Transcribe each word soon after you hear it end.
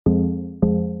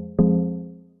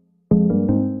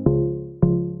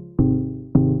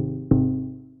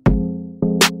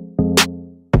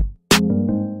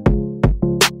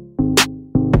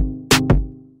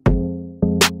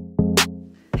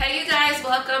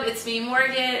everyone, it's me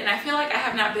Morgan, and I feel like I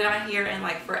have not been on here in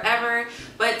like forever,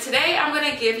 but today I'm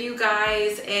going to give you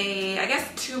guys a, I guess,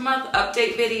 2-month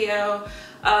update video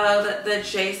of the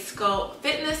JSCULPT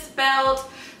Fitness Belt.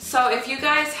 So if you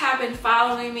guys have been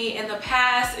following me in the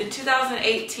past, in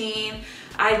 2018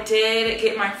 I did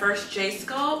get my first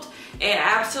JSCULPT and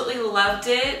absolutely loved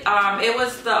it. It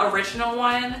was the original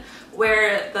one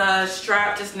where the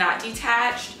strap does not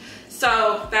detach.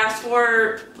 So fast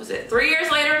forward, was it 3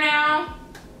 years later now,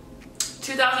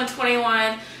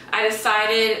 2021, I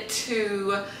decided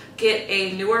to get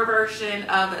a newer version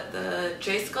of the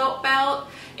JSCULPT belt,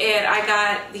 and I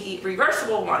got the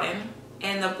reversible one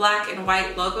in the black and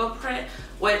white logo print,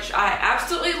 which I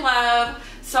absolutely love.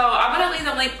 So I'm gonna leave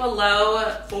the link below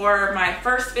for my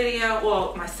first video,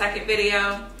 well, my second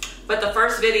video, but the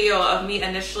first video of me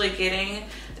initially getting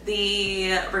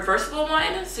the reversible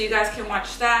one, so you guys can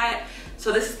watch that.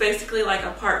 So this is basically like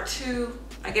a part 2,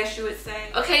 I guess you would say.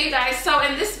 Okay, you guys, so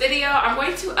in this video I'm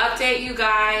going to update you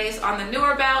guys on the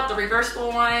newer belt, the reversible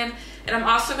one, and I'm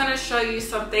also going to show you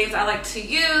some things I like to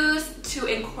use to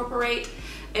incorporate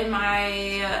in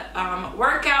my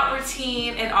workout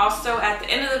routine. And also at the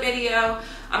end of the video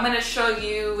I'm going to show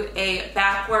you a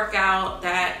back workout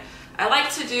that I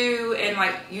like to do, and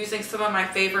like using some of my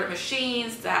favorite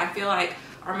machines that I feel like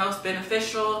are most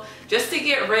beneficial, just to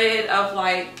get rid of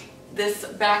like this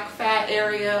back fat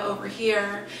area over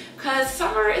here, because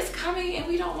summer is coming and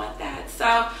we don't want that. So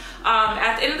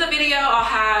at the end of the video I'll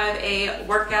have a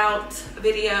workout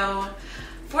video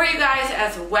for you guys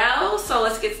as well. So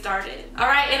let's get started. All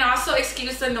right, and also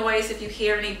excuse the noise if you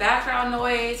hear any background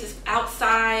noise. It's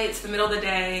outside, it's the middle of the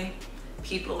day,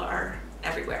 people are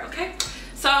everywhere. Okay,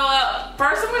 so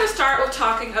first I'm going to start with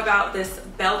talking about this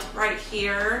belt right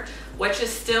here, which is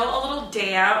still a little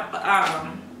damp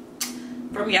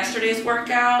from yesterday's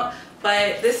workout,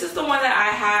 but this is the one that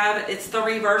I have. It's the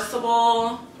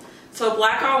reversible, so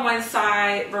black on one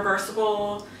side,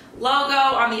 reversible logo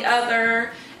on the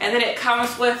other, and then it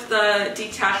comes with the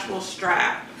detachable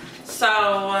strap. So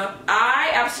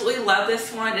I absolutely love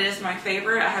this one. It is my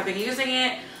favorite. I have been using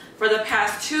it for the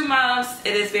past 2 months.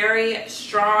 It is very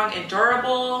strong and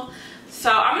durable. So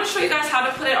I'm going to show you guys how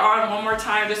to put it on one more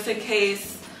time, just in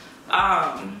case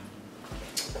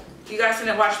you guys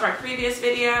didn't watch my previous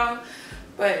video.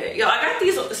 But yo, I got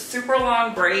these super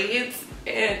long braids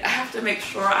and I have to make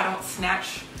sure I don't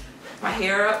snatch my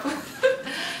hair up.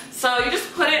 So you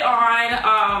just put it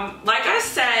on. Like I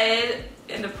said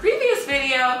in the previous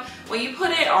video, when you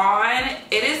put it on,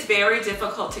 it is very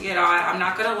difficult to get on. I'm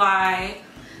not gonna lie.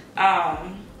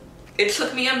 It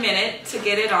took me a minute to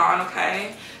get it on,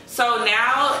 okay? So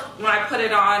now when I put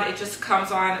it on, it just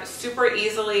comes on super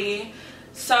easily.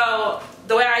 So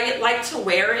the way I like to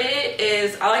wear it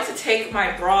is I like to take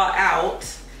my bra out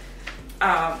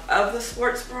of the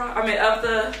sports bra,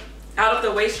 out of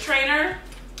the waist trainer,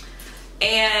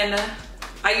 and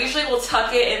I usually will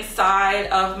tuck it inside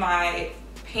of my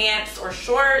pants or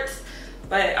shorts,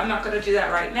 but I'm not going to do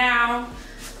that right now.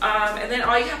 And then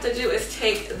all you have to do is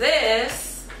take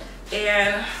this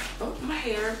and my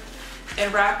hair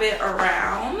and wrap it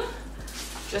around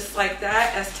just like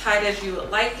that, as tight as you would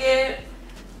like it.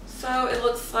 So it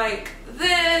looks like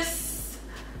this.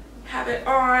 Have it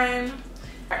on.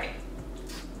 All right,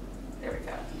 there we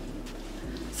go.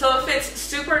 So it fits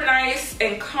super nice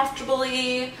and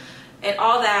comfortably and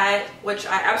all that, which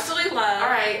I absolutely love. All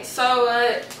right, so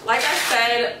like I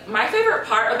said, my favorite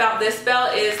part about this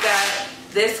belt is that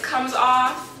this comes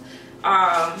off,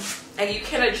 and you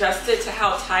can adjust it to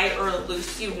how tight or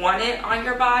loose you want it on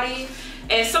your body.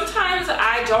 And sometimes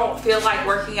I don't feel like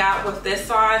working out with this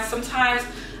on. Sometimes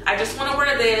I just want to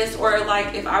wear this, or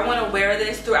like if I want to wear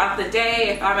this throughout the day,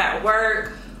 if I'm at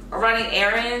work or running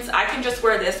errands, I can just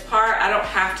wear this part. I don't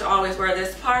have to always wear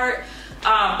this part.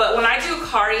 But when I do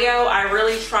cardio, I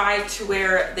really try to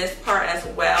wear this part as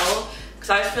well,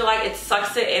 because I just feel like it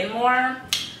sucks it in more.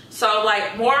 So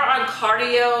like more on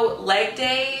cardio leg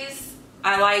days,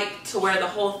 I like to wear the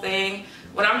whole thing.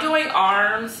 When I'm doing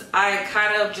arms, I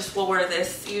kind of just will wear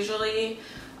this usually.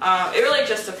 It really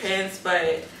just depends,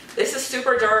 but this is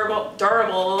super durable,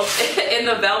 and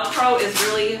the Velcro is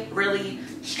really, really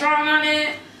strong on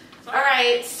it. All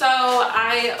right, so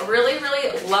I really,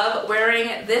 really love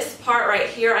wearing this part right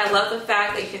here. I love the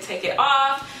fact that you can take it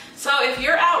off. So if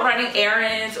you're out running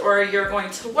errands or you're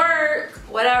going to work,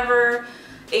 whatever,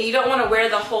 and you don't want to wear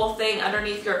the whole thing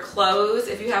underneath your clothes,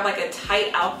 if you have like a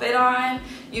tight outfit on,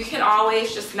 you can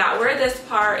always just not wear this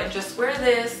part and just wear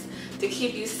this to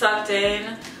keep you sucked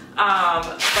in.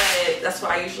 But that's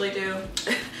what I usually do.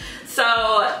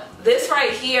 So this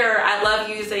right here I love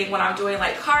using when I'm doing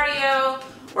like cardio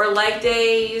or leg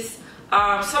days.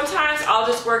 Sometimes I'll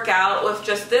just work out with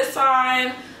just this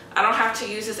on. I don't have to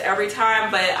use this every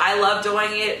time, but I love doing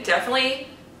it definitely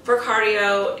for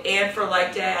cardio and for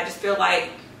leg day. I just feel like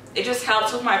it just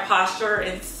helps with my posture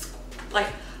and like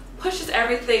pushes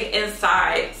everything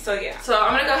inside. So yeah, so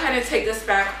I'm gonna go ahead and take this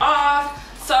back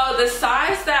off. So the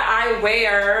size that I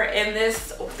wear in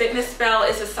this fitness belt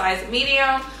is a size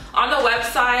medium. On the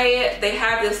website, they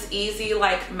have this easy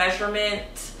like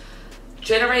measurement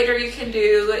generator you can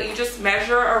do. You just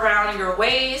measure around your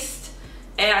waist,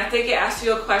 and I think it asks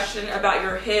you a question about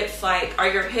your hips, like are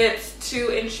your hips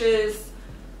 2 inches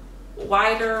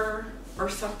wider or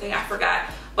something, I forgot,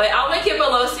 but I'll link it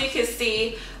below so you can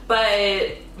see.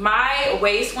 But my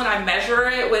waist, when I measure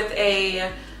it with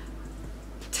a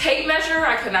tape measure,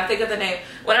 I could not think of the name,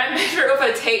 when I measure it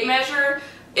with a tape measure,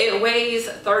 it weighs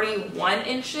 31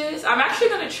 inches. I'm actually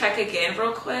gonna check again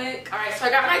real quick. All right, so I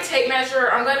got my tape measure.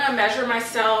 I'm gonna measure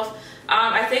myself.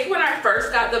 I think when I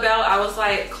first got the belt, I was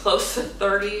like close to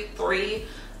 33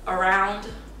 around,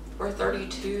 or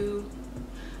 32,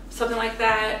 something like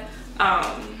that.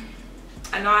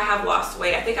 I know I have lost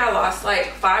weight. I think I lost like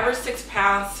 5 or 6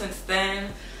 pounds since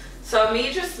then. So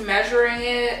me just measuring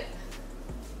it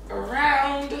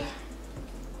around,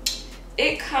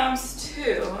 it comes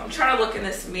to, I'm trying to look in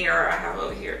this mirror I have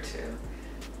over here too.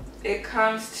 It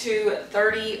comes to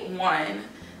 31.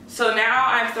 So now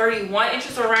I'm 31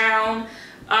 inches around.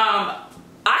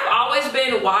 I've always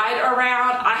been wide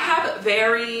around. I have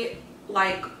very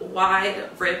like wide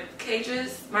rib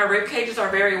cages. My rib cages are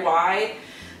very wide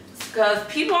because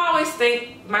people always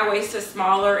think my waist is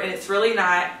smaller, and it's really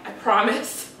not, I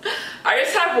promise. I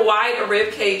just have wide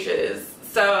rib cages.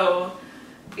 So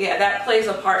yeah, that plays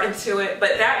a part into it,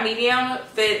 but that medium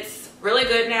fits really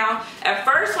good now. At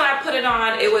first when I put it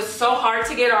on, it was so hard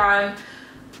to get on.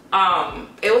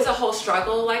 It was a whole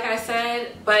struggle, like I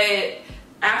said, but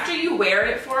after you wear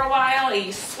it for a while and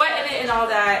you sweat in it and all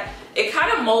that, it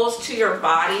kind of molds to your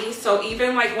body. So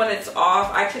even like when it's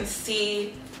off, I can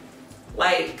see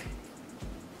like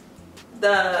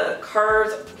the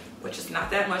curves, which is not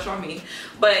that much on me,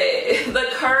 but the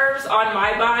curves on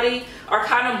my body are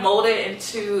kind of molded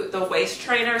into the waist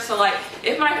trainer. So like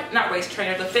if my, not waist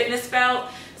trainer, the fitness belt.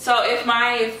 So if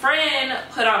my friend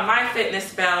put on my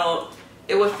fitness belt,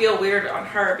 it would feel weird on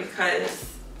her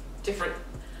because different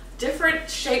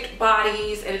shaped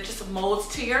bodies, and it just molds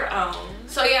to your own.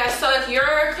 So yeah, so if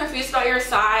you're confused about your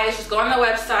size, just go on the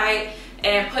website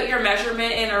and put your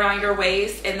measurement in around your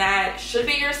waist, and that should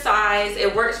be your size.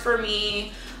 It works for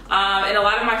me. And a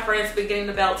lot of my friends have been getting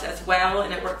the belts as well,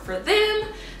 and it worked for them.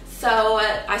 So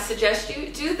I suggest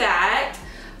you do that.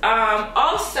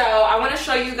 Also, I want to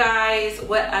show you guys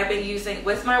what I've been using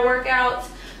with my workouts.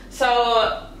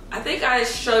 So I think I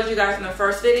showed you guys in the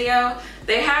first video.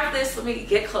 They have this, let me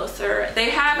get closer. They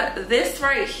have this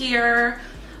right here.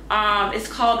 It's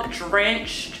called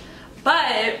Drenched,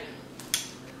 but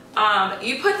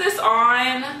you put this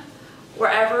on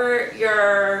wherever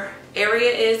your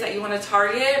area is that you want to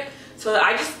target. So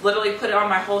I just literally put it on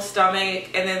my whole stomach,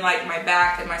 and then like my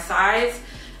back and my sides,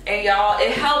 and y'all,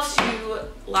 it helps you,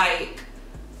 like,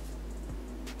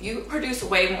 you produce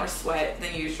way more sweat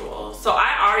than usual. So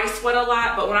I already sweat a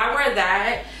lot, but when I wear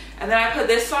that and then I put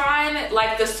this on,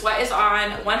 like the sweat is on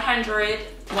 100,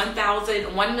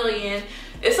 1,000, 1 million.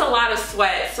 It's a lot of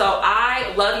sweat. So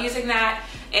I love using that,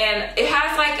 and it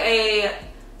has like a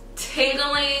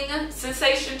tingling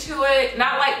sensation to it,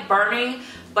 not like burning,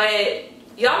 but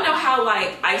y'all know how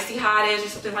like icy hot is or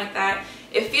something like that.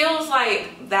 It feels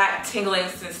like that tingling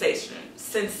sensation.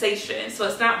 So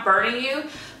it's not burning you,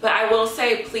 but I will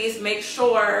say please make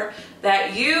sure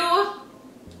that you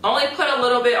only put a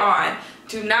little bit on.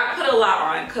 Do not put a lot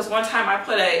on, because one time I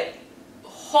put a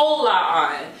whole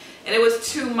lot on and it was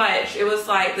too much. It was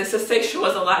like the sensation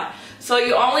was a lot. So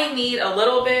you only need a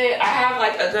little bit. I have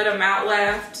like a good amount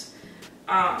left.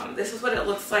 This is what it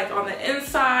looks like on the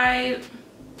inside.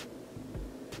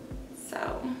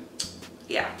 So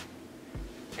yeah,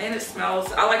 and it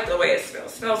smells, I like the way it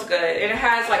smells. It smells good, and it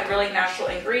has like really natural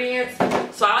ingredients.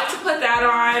 So I like to put that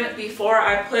on before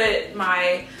I put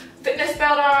my fitness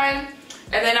belt on.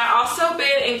 And then I also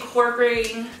been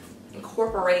incorporating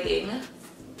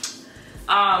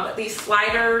these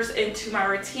sliders into my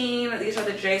routine. These are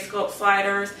the JSCULPT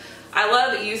sliders. I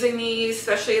love using these,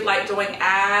 especially like doing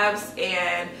abs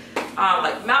and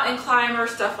like mountain climber,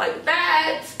 stuff like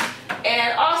that.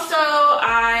 And also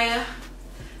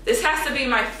this has to be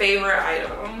my favorite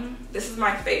item. This is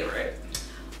my favorite.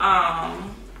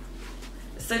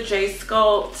 It's a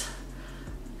JSCULPT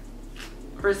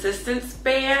resistance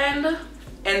band,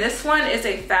 and this one is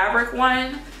a fabric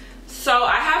one. So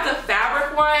I have the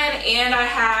fabric one and I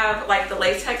have like the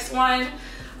latex one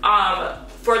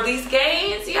for these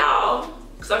gains, y'all,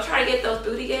 because I'm trying to get those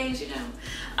booty gains, you know.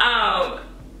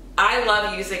 I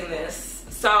love using this.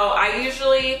 So I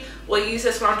usually will use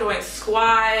this when I'm doing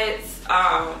squats,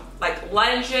 like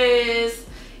lunges,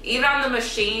 even on the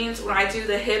machines. When I do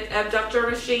the hip abductor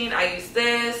machine, I use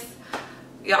this.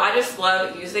 Yeah, I just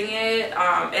love using it.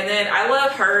 And then I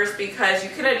love hers because you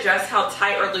can adjust how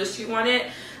tight or loose you want it.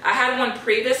 I had one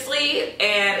previously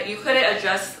and you couldn't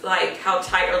adjust like how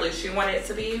tight or loose you want it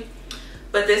to be,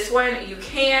 but this one you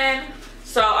can.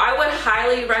 So I would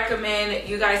highly recommend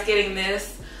you guys getting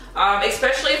this,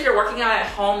 especially if you're working out at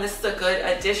home. This is a good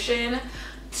addition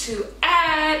to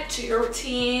add to your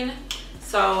routine.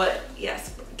 So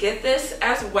yes, get this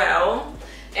as well.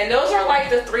 And those are like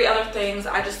the 3 other things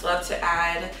I just love to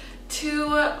add to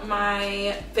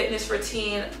my fitness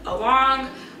routine along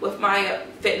with my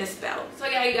fitness belt. So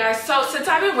yeah, you guys, so since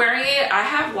I've been wearing it, I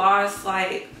have lost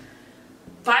like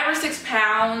 5 or 6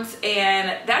 pounds,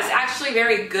 and that's actually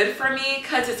very good for me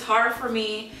because it's hard for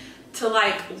me to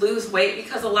like lose weight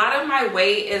because a lot of my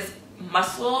weight is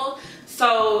muscle.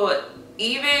 So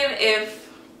even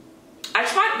if I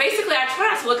try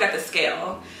not to look at the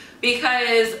scale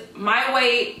because my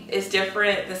weight is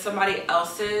different than somebody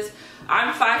else's.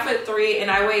 I'm 5'3"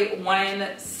 and I weigh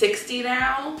 160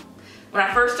 now. When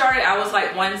I first started, I was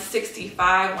like 165,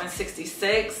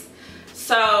 166.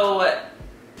 So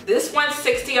this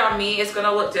 160 on me is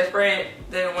gonna look different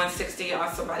than 160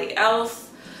 on somebody else.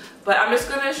 But I'm just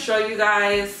gonna show you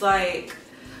guys like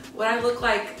what I look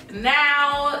like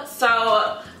now.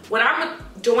 So when I'm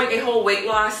doing a whole weight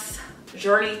loss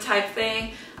journey type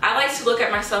thing, I like to look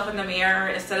at myself in the mirror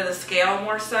instead of the scale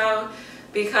more so,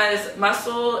 because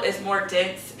muscle is more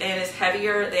dense and is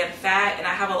heavier than fat, and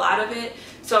I have a lot of it.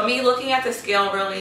 So me looking at the scale really